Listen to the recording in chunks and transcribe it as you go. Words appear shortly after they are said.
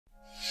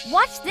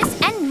Watch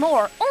this and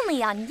more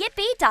only on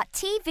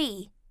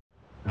yippee.tv.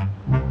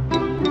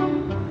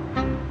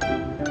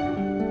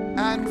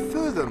 And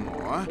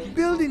furthermore,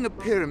 building a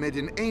pyramid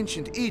in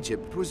ancient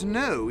Egypt was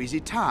no easy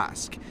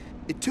task.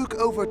 It took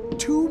over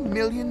 2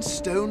 million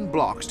stone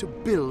blocks to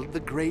build the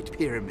Great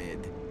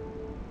Pyramid.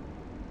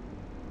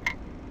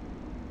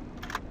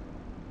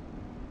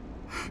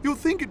 You'll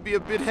think it'd be a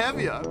bit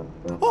heavier.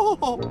 Oh,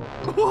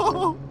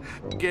 whoa.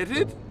 Get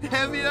it?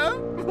 Heavier?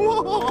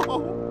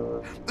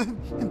 Whoa.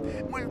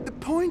 Well, the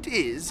point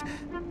is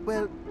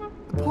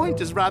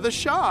rather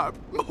sharp.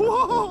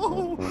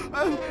 Whoa.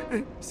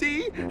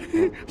 See?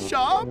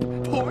 Sharp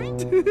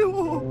point.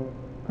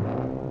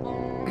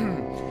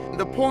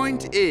 The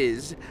point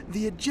is,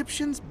 the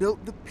Egyptians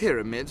built the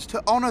pyramids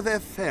to honor their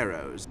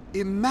pharaohs.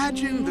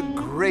 Imagine the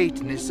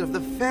greatness of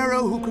the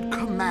pharaoh who could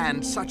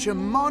command such a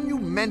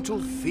monumental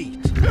feat.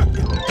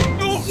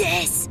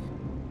 Yes!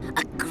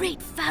 A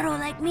great pharaoh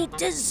like me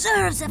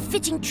deserves a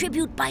fitting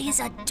tribute by his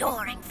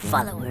adoring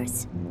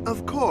followers.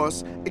 Of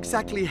course,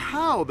 exactly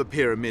how the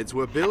pyramids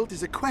were built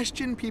is a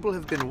question people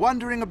have been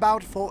wondering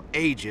about for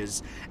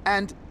ages.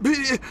 And...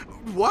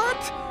 what?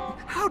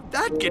 How'd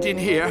that get in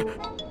here?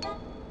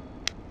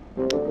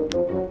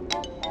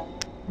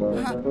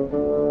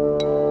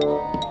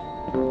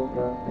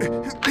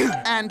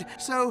 And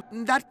so,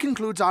 that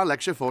concludes our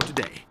lecture for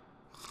today.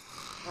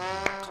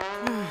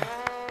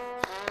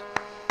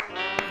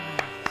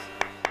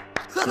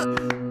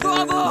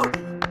 Bravo!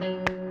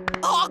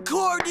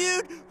 Encore,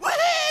 dude!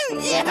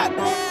 Woohoo! Yeah,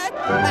 man!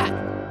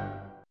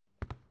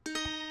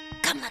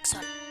 Come,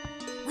 Luxor.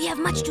 We have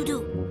much to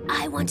do.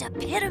 I want a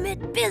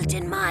pyramid built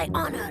in my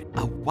honor.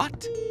 A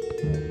what?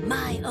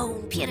 My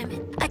own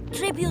pyramid. A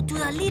tribute to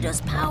the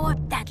leader's power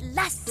that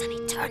lasts an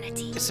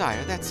eternity.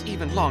 Sire, that's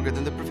even longer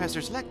than the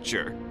professor's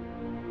lecture.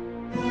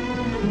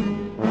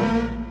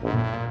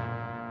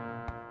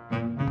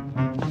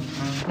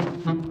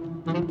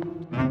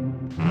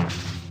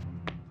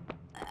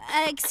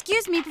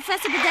 Excuse me,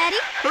 Professor Badaddy?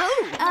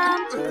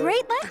 Oh!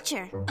 Great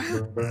lecture.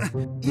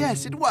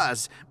 Yes, it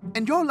was.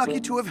 And you're lucky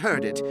to have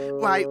heard it.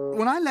 Why,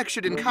 when I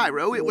lectured in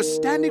Cairo, it was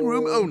standing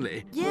room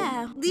only.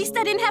 Yeah, at least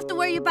I didn't have to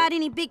worry about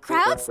any big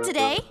crowds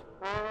today.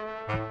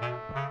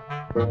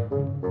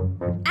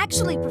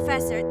 Actually,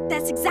 Professor,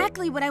 that's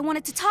exactly what I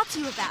wanted to talk to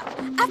you about.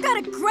 I've got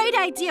a great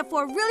idea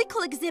for a really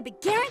cool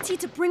exhibit guaranteed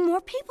to bring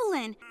more people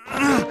in.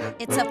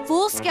 It's a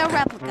full-scale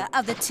replica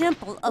of the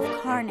Temple of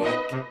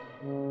Karnak.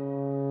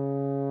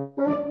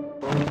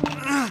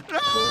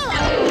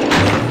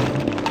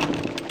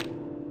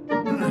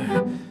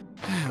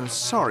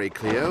 Sorry,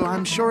 Cleo.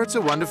 I'm sure it's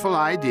a wonderful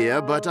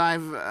idea, but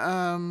I've,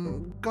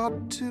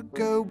 got to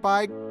go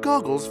buy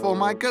goggles for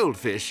my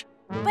goldfish.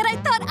 But I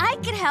thought I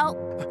could help.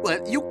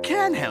 Well, you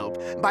can help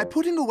by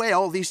putting away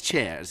all these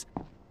chairs.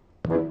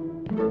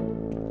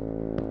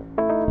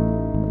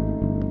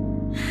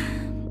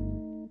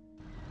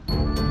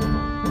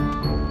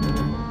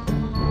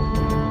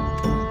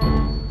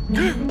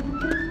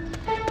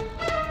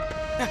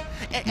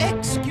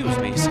 Excuse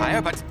me,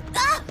 sire, but...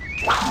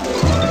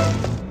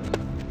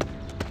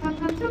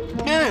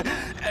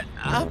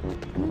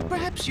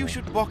 perhaps you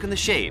should walk in the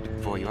shade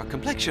for your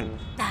complexion.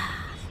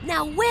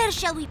 Now where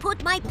shall we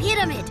put my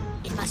pyramid?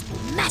 It must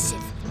be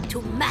massive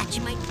to match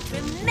my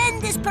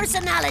tremendous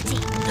personality.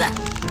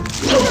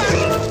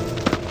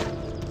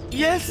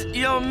 Yes,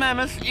 your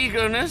mammoth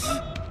eagerness.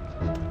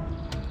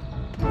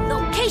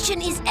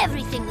 Location is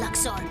everything,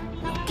 Luxor.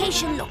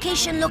 Location,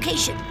 location,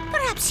 location.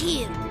 Perhaps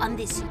here, on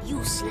this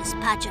useless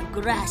patch of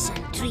grass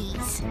and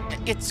trees.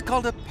 It's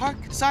called a park,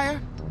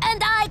 sire?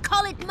 And I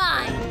call it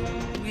mine.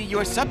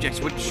 Your subjects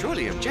would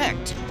surely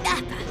object.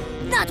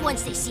 Not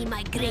once they see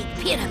my great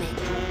pyramid.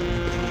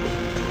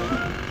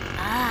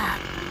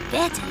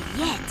 Better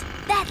yet,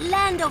 that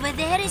land over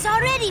there is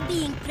already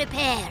being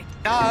prepared.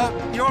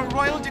 Your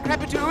royal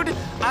decrepitude,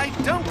 I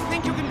don't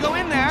think you can go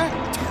in there.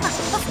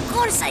 Of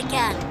course I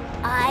can.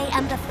 I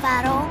am the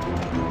pharaoh.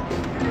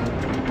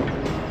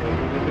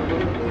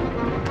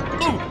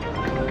 Ooh.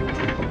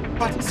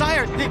 But,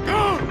 sire,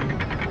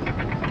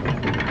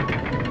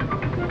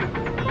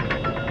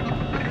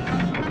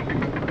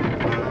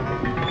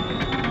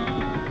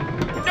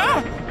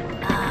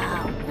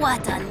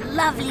 What a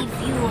lovely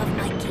view of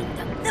my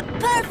kingdom. The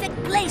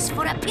perfect place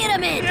for a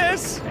pyramid.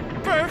 Yes,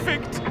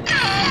 perfect.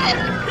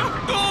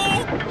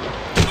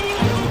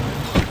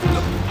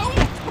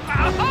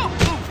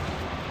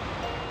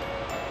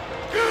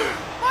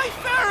 My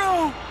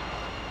pharaoh!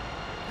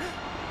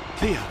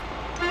 Cleo.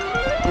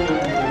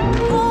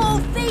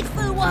 Oh,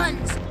 faithful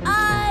ones,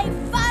 I,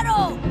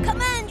 Pharaoh,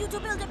 command you to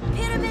build a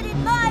pyramid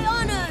in my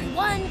honor.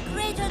 One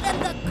greater than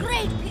the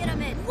Great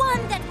Pyramid.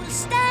 One that will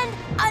stand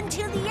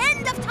until the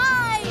end of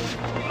time.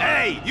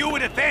 Hey, you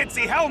with a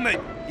fancy helmet!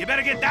 You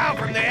better get down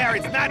from there,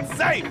 it's not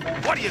safe!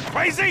 What are you,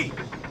 crazy?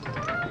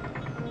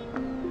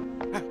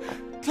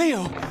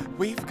 Cleo,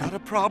 we've got a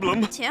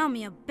problem. Tell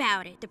me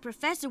about it. The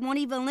professor won't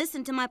even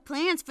listen to my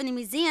plans for the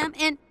museum,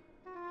 and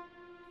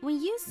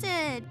when you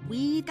said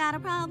we've got a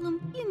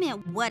problem, you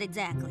meant what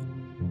exactly?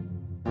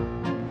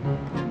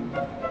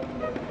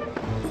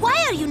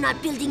 Why are you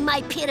not building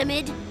my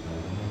pyramid.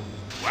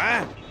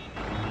 What?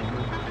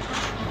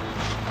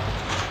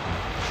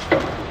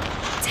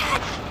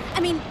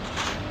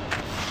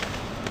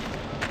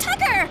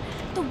 Tucker!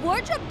 The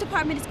wardrobe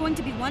department is going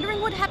to be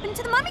wondering what happened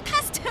to the mummy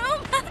costume.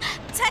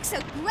 Tuck's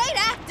a great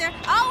actor,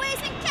 always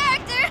in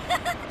character.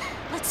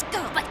 Let's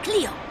go. But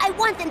Cleo, I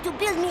want them to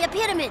build me a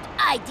pyramid.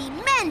 I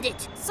demand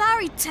it.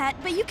 Sorry, Tut,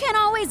 but you can't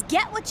always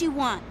get what you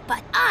want.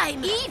 But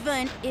I'm...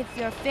 Even if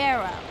you're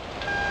pharaoh.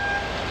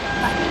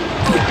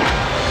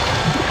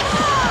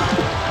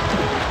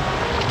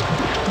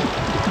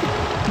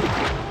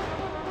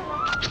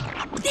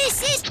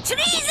 This is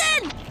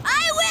treason!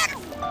 I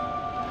will...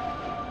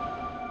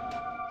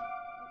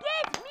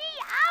 Get me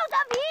out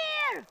of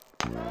here!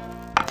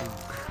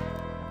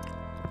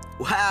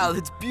 Wow,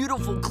 that's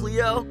beautiful,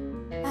 Cleo.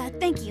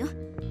 Thank you.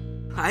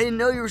 I didn't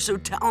know you were so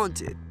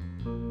talented.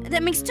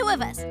 That makes two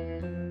of us.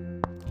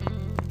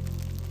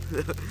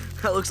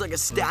 That looks like a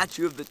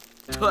statue of the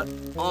Tut,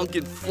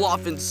 Onkin,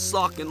 Floffin,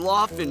 Sockin,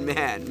 Loffin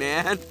man.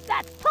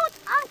 That Tut,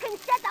 Onkin,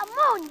 set a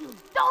moon, you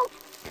dope!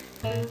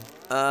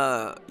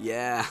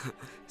 Yeah.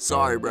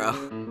 Sorry, bro.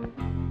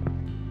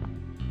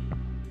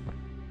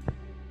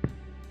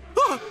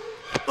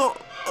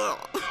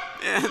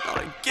 Man,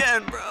 not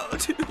again, bro.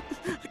 Dude,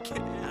 I can't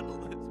handle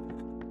this.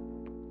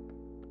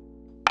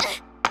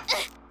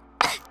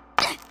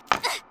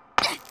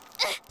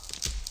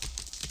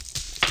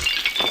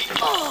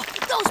 Oh,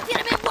 those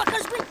pyramid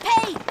workers will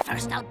pay!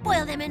 First I'll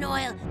boil them in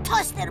oil,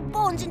 toss their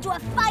bones into a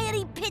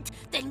fiery pit,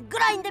 then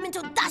grind them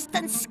into dust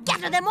and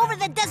scatter them over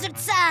the desert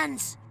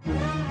sands!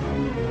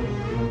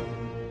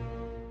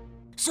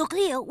 So,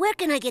 Cleo, where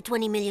can I get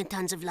 20 million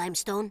tons of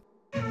limestone?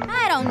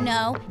 I don't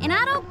know, and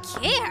I don't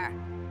care.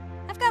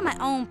 I've got my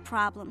own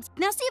problems.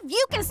 Now see if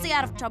you can stay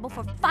out of trouble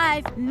for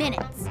 5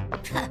 minutes.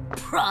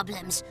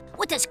 Problems?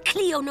 What does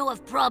Cleo know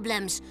of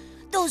problems?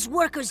 Those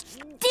workers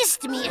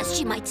dissed me, as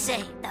she might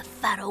say. The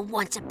pharaoh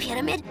wants a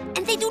pyramid,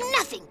 and they do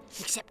nothing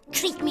except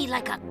treat me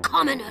like a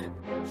commoner.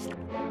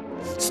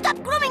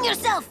 Stop grooming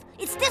yourself!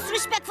 It's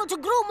disrespectful to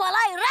groom while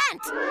I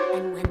rant!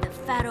 And when the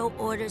pharaoh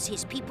orders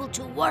his people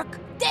to work,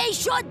 they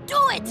should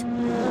do it!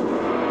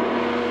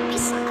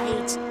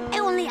 Besides, I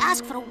only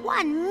ask for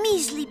one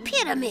measly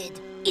pyramid.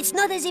 It's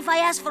not as if I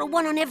ask for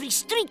one on every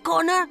street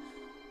corner.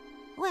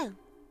 Well,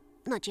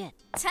 not yet.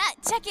 Tut,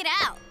 check it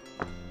out.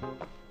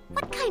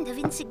 What kind of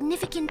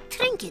insignificant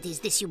trinket is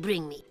this you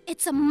bring me?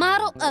 It's a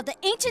model of the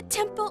ancient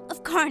temple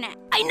of Karnak.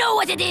 I know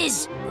what it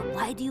is! But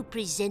why do you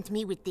present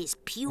me with this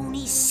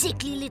puny,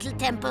 sickly little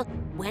temple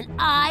when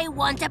I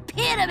want a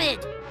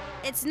pyramid?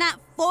 It's not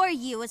for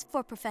you, it's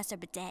for Professor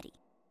Badaddy.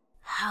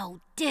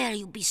 How dare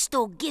you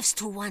bestow gifts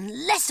to one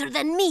lesser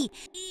than me?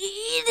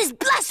 It is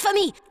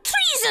blasphemy!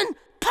 Treason!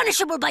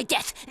 Punishable by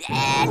death,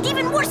 and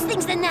even worse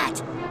things than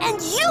that.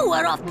 And you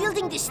are off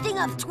building this thing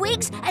of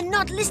twigs and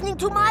not listening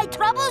to my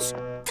troubles?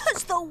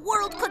 Does the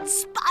world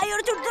conspire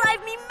to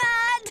drive me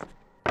mad?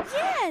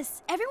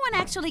 Yes, everyone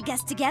actually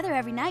gets together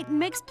every night and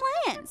makes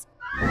plans.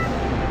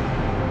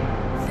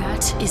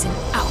 That is an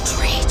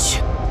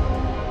outrage.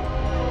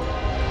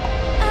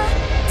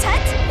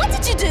 Tut, what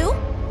did you do?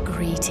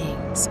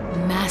 Greetings,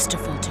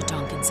 masterful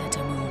Tutenstein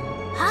Setamun.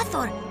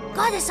 Hathor,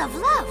 goddess of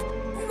love,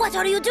 what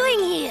are you doing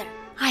here?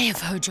 I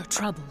have heard your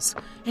troubles,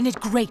 and it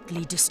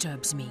greatly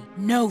disturbs me.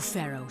 No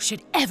pharaoh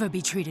should ever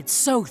be treated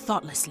so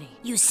thoughtlessly.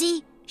 You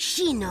see,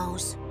 she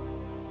knows.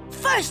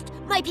 First,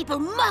 my people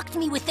mocked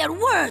me with their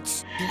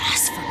words.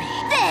 Blasphemy.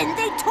 Then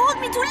they told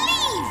me to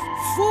leave.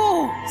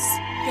 Fools!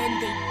 Then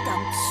they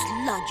dumped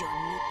sludge on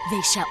me.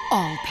 They shall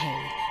all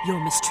pay. Your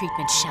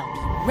mistreatment shall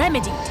be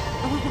remedied.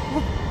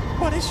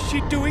 What is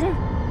she doing?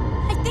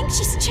 I think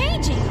she's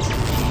changing.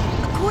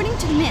 According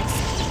to the myths,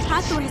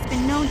 Hathor has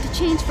been known to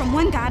change from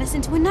one goddess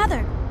into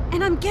another.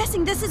 And I'm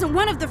guessing this isn't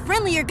one of the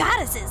friendlier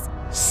goddesses.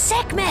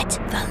 Sekhmet,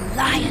 the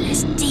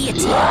lioness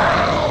deity.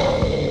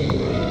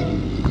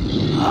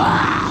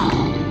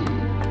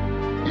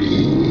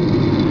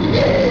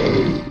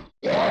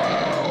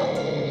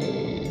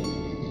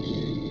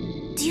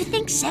 Do you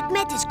think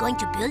Sekhmet is going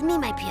to build me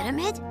my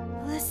pyramid?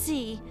 Let's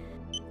see.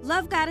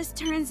 Love goddess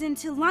turns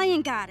into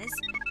lion goddess.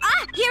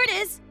 Ah, here it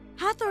is!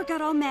 Hathor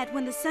got all mad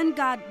when the sun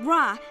god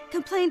Ra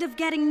complained of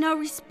getting no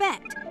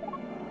respect.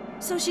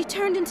 So she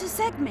turned into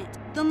Sekhmet,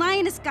 the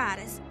lioness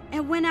goddess,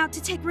 and went out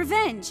to take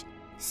revenge.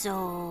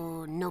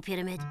 So, no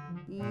pyramid?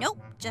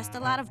 Nope, just a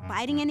lot of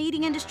biting and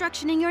eating and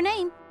destruction in your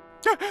name.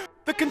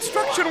 The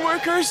construction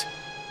workers!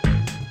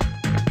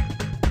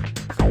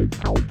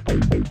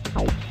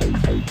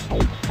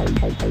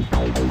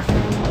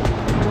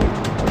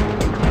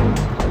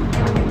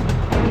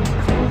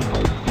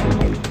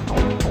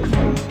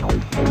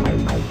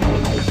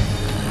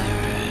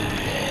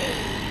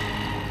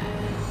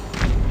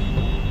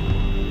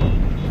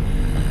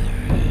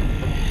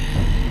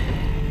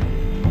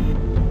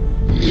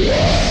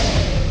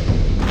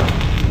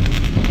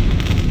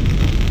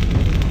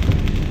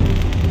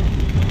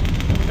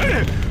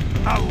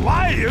 A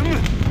lion?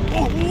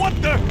 Oh, what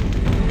the?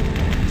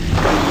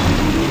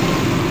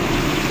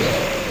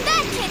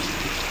 That kitty!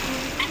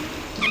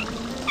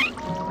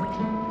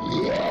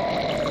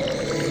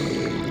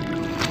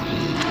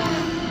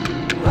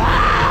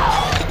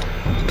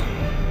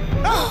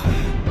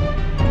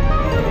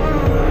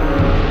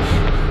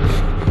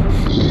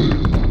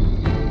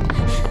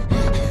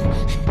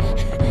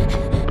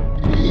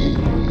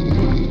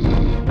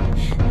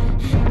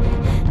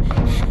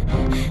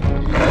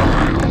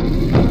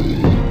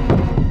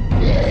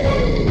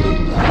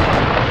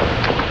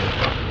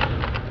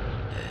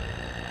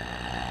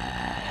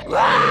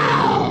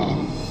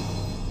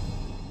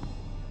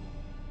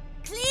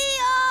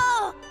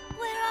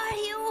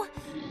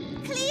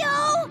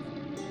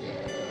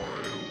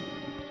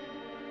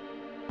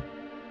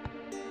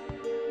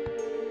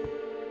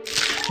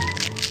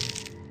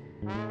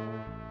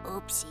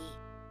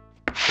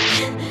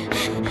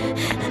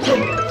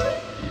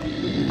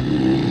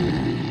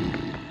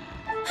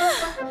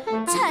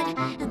 Tut,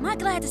 am I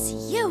glad to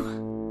see you.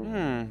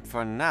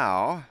 For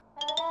now.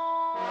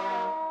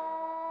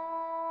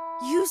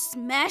 You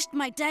smashed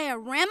my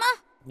diorama?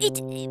 It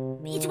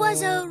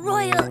was a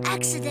royal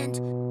accident.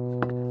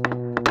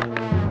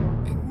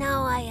 And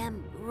now I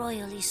am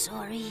royally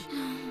sorry.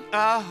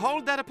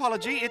 Hold that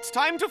apology. It's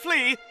time to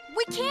flee.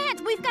 We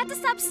can't. We've got to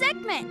stop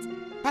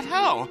Segment. But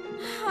how?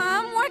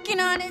 I'm working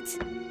on it.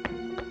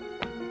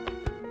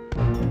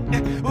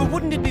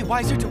 Wouldn't it be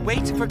wiser to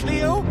wait for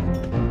Cleo?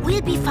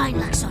 We'll be fine,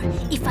 Luxor.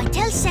 If I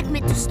tell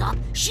Segment to stop,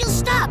 she'll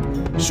stop.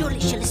 Surely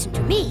she'll listen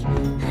to me.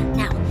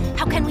 Now,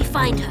 how can we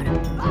find her?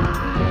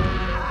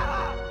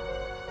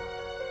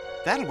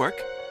 That'll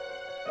work.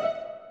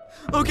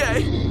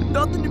 Okay,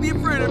 nothing to be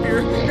afraid of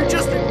here. You're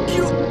just a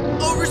cute,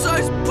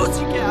 oversized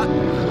pussycat.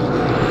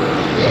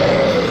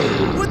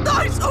 With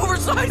nice,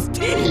 oversized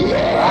teeth.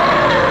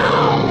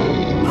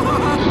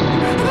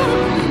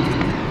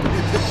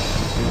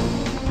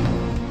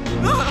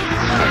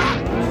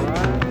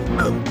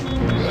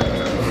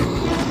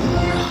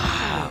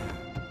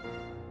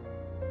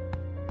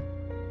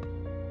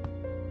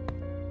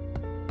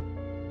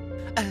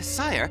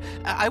 Sire,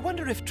 I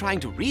wonder if trying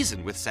to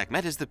reason with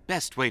Sekhmet is the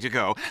best way to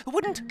go.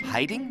 Wouldn't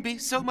hiding be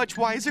so much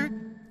wiser?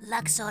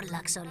 Luxor,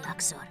 Luxor,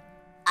 Luxor.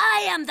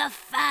 I am the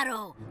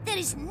pharaoh. There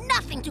is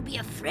nothing to be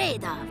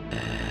afraid of.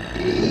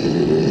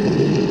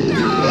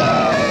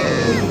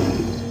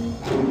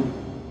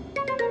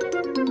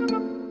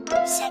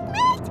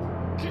 Sekhmet?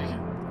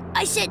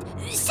 I said,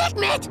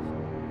 Sekhmet!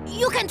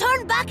 You can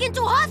turn back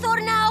into Hathor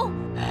now!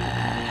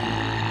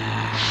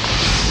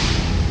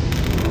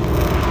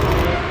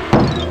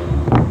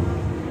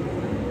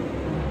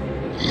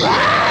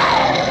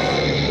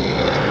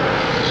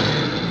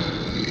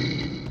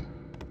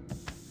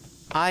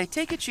 I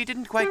take it she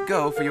didn't quite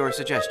go for your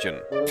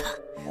suggestion.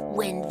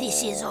 When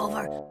this is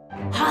over,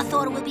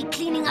 Hathor will be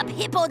cleaning up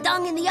hippo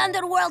dung in the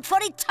underworld for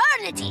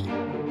eternity!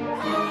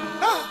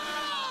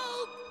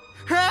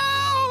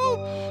 Help!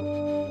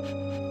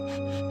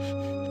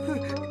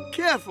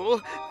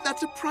 Careful,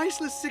 that's a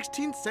priceless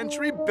 16th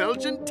century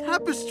Belgian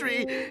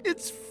tapestry.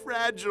 It's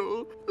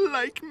fragile,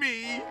 like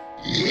me.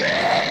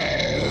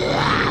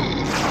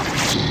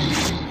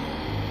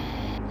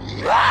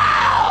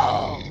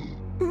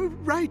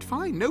 Right,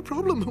 fine, no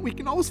problem. We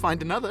can always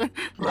find another.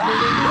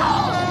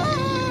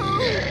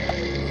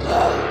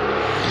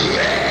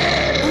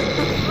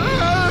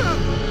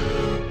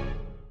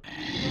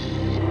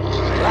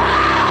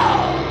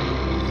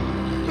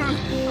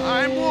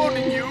 I'm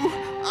warning you.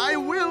 I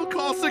will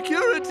call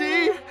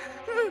security.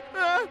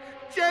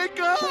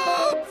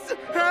 Jacobs!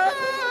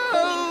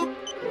 Help!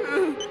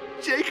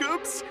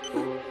 Jacobs!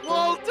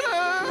 Walter!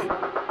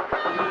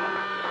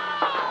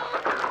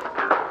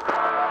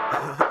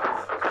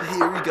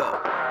 Here we go.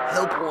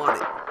 Help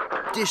wanted.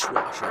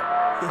 Dishwasher.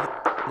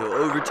 No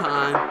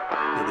overtime,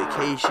 no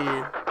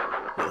vacation,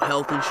 no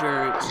health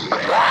insurance.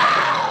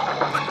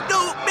 But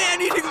no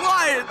man-eating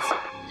lions!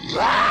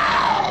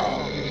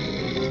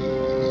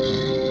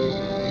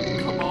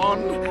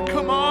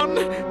 Come on!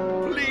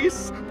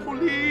 Police!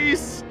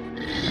 Police!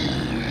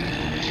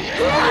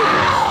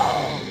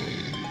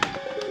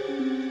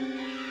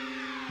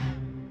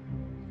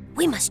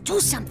 We must do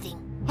something.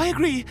 I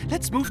agree.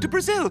 Let's move to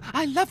Brazil.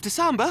 I love to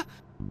samba.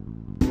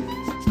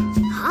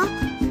 Huh?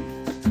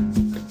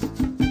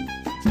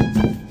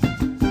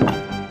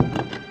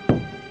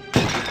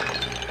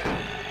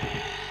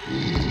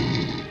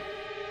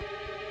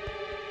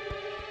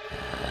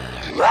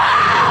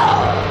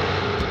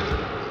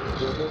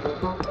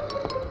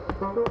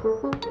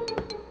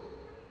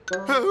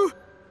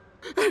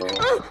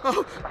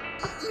 Oh.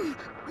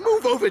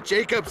 Move over,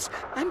 Jacobs,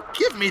 and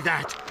give me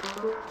that.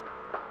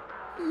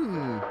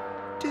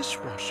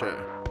 Dishwasher.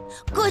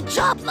 Good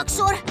job,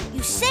 Luxor.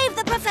 You saved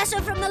the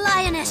professor from the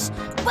lioness,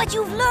 but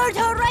you've lured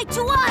her right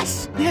to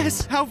us.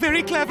 Yes, how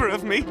very clever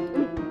of me.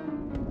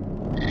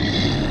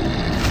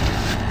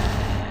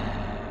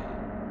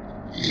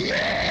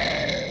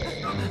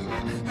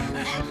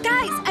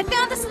 Guys, I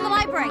found this in the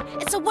library.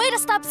 It's a way to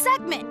stop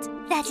Segment.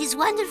 That is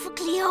wonderful,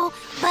 Cleo,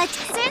 but...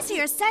 It says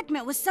here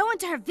Segment was so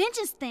into her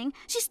vengeance thing,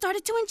 she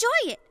started to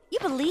enjoy it. You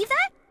believe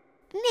that?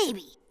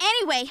 maybe.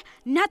 Anyway,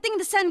 nothing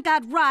the sun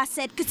god Ra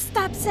said could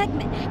stop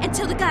Segment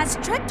until the gods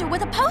tricked her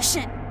with a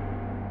potion.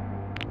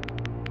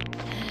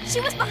 She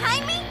was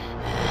behind me?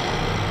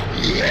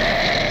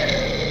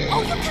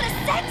 Oh, you could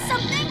have said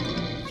something!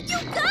 You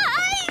guys!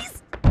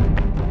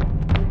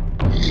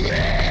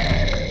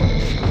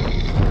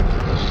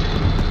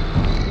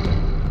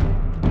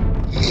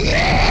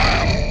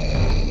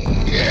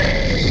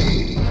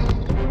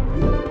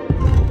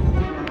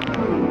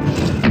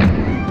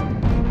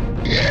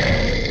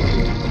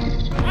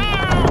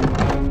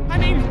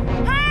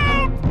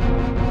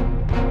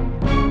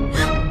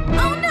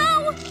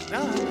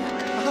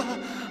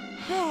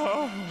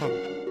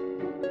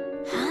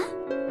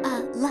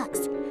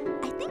 Lux,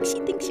 I think she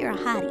thinks you're a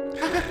hottie.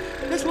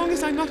 As long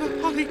as I'm not a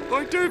hottie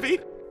or derby.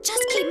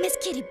 Just keep Miss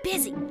Kitty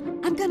busy.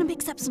 I'm I'm gonna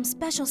mix up some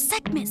special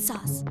Sekhmet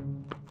sauce.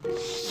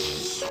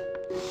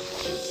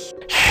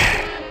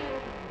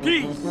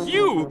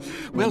 You!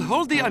 Well,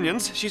 hold the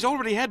onions. She's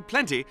already had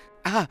plenty.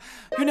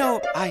 You know,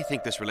 I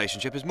think this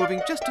relationship is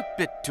moving just a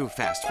bit too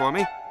fast for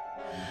me.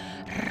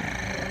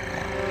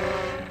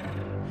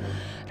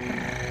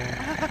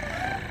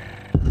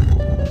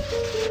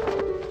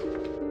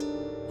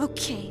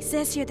 Okay,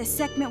 says here the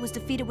Sekhmet was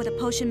defeated with a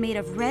potion made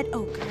of red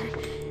ochre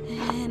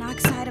and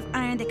oxide of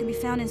iron that can be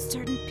found in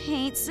certain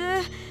paints.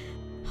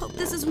 Hope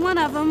this is one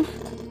of them.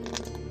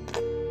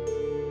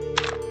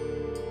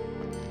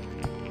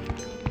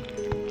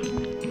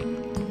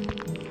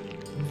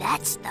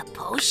 That's the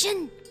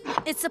potion?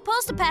 It's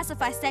supposed to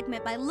pacify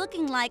Sekhmet by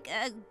looking like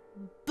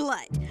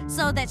blood,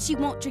 so that she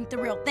won't drink the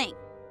real thing.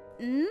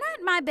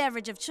 Not my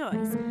beverage of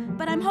choice,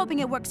 but I'm hoping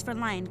it works for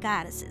lion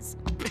goddesses.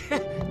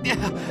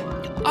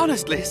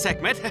 Honestly,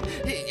 Sekhmet,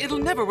 it'll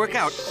never work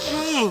out.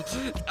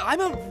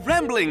 I'm a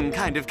rambling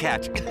kind of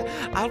cat.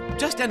 I'll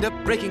just end up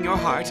breaking your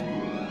heart.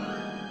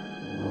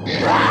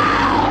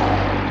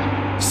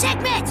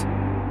 Sekhmet!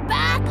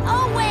 Back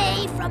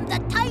away from the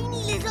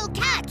tiny little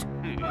cat!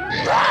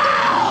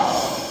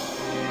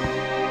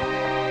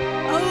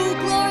 Oh,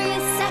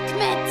 glorious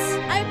Sekhmet!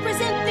 I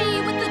present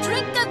thee with the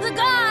drink of the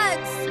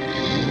gods!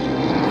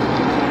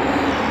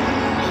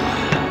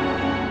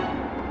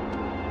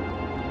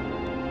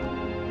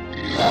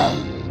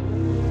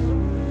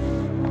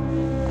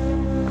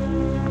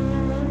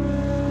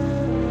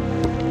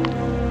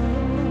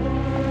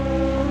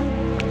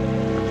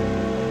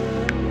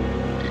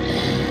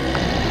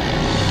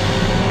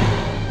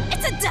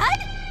 It's a dud?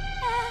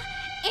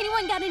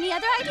 Anyone got any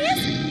other ideas?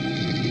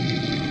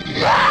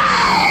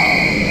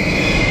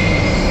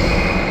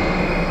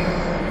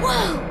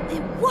 Whoa,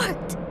 it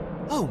worked!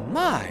 Oh,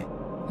 my!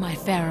 My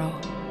pharaoh,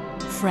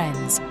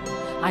 friends,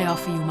 I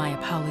offer you my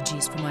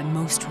apologies for my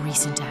most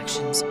recent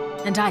actions,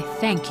 and I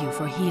thank you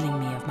for healing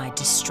me of my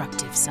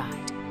destructive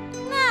side.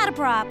 Not a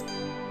problem.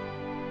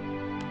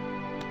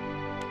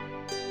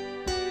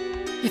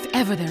 If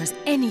ever there is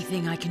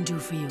anything I can do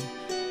for you,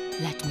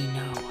 let me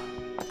know.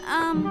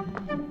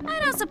 I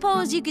don't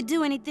suppose you could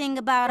do anything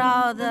about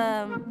all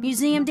the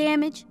museum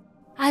damage?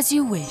 As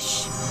you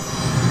wish.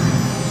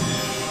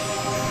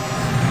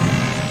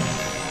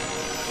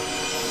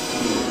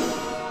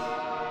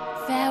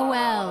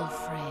 Farewell,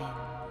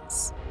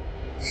 friends.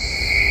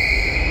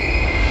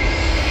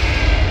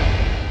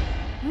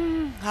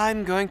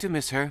 I'm going to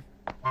miss her.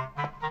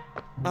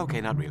 Okay,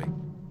 not really.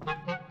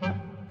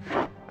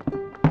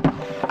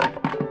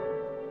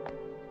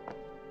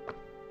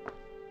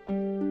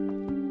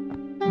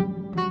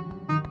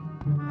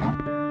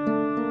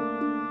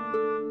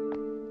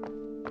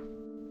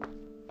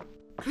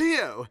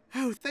 Cleo!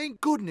 Oh, thank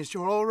goodness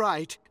you're all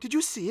right. Did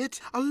you see it?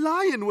 A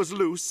lion was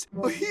loose.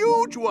 A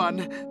huge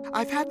one.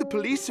 I've had the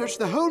police search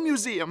the whole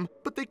museum,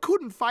 but they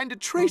couldn't find a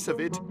trace of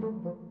it.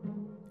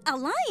 A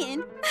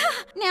lion?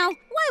 Now,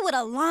 why would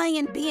a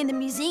lion be in the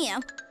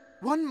museum?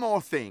 One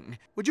more thing.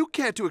 Would you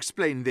care to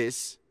explain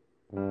this?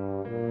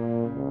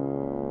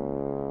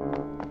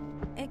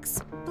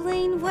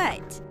 Explain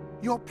what?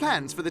 Your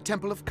plans for the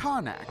Temple of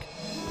Karnak.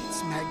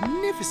 It's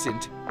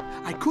magnificent.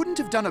 I couldn't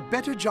have done a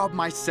better job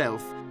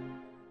myself.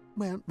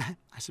 Well,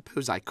 I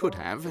suppose I could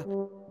have.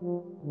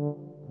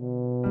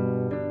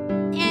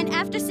 And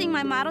after seeing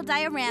my model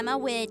diorama,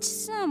 which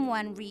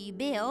someone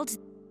rebuilt,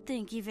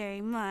 thank you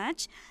very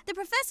much, the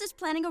professor's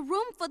planning a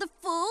room for the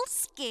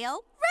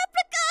full-scale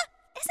replica!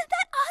 Isn't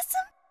that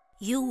awesome?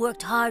 You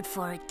worked hard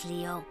for it,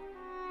 Cleo.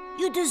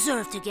 You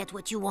deserve to get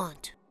what you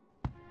want.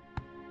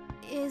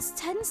 Is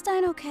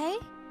Tutenstein okay?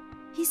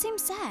 He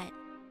seems sad.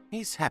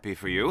 He's happy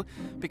for you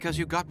because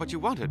you got what you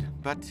wanted,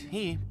 but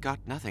he got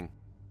nothing.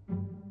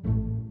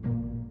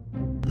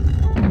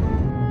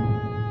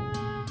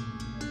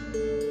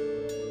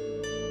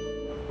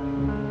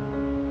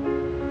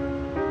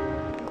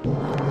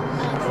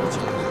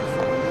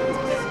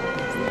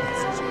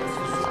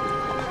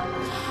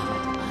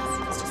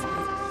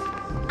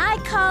 I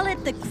call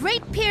it the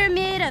Great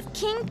Pyramid of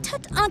King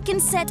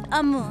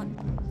Tutankenset-Amun.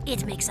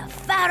 It makes a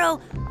pharaoh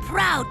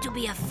proud to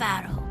be a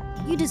pharaoh.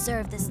 You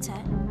deserve this,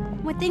 Tut.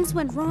 When things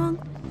went wrong,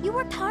 you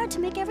worked hard to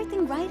make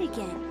everything right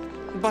again.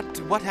 But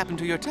what happened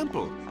to your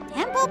temple?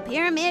 Temple,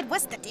 pyramid,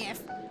 what's the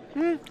diff?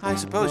 I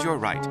suppose you're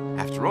right.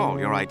 After all,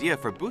 your idea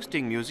for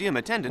boosting museum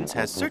attendance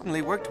has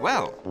certainly worked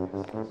well.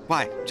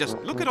 Why, just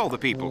look at all the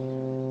people.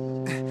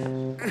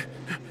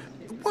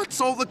 What's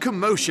all the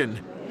commotion?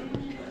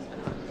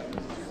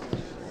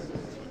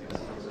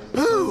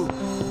 Oh,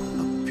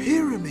 a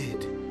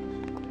pyramid.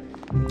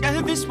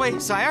 This way,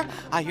 sire.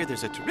 I hear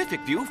there's a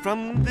terrific view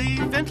from the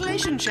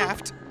ventilation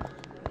shaft.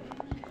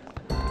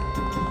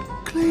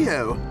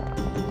 Cleo,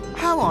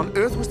 how on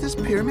earth was this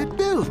pyramid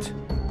built?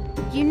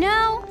 You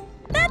know,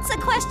 that's a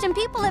question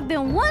people have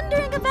been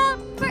wondering about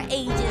for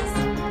ages.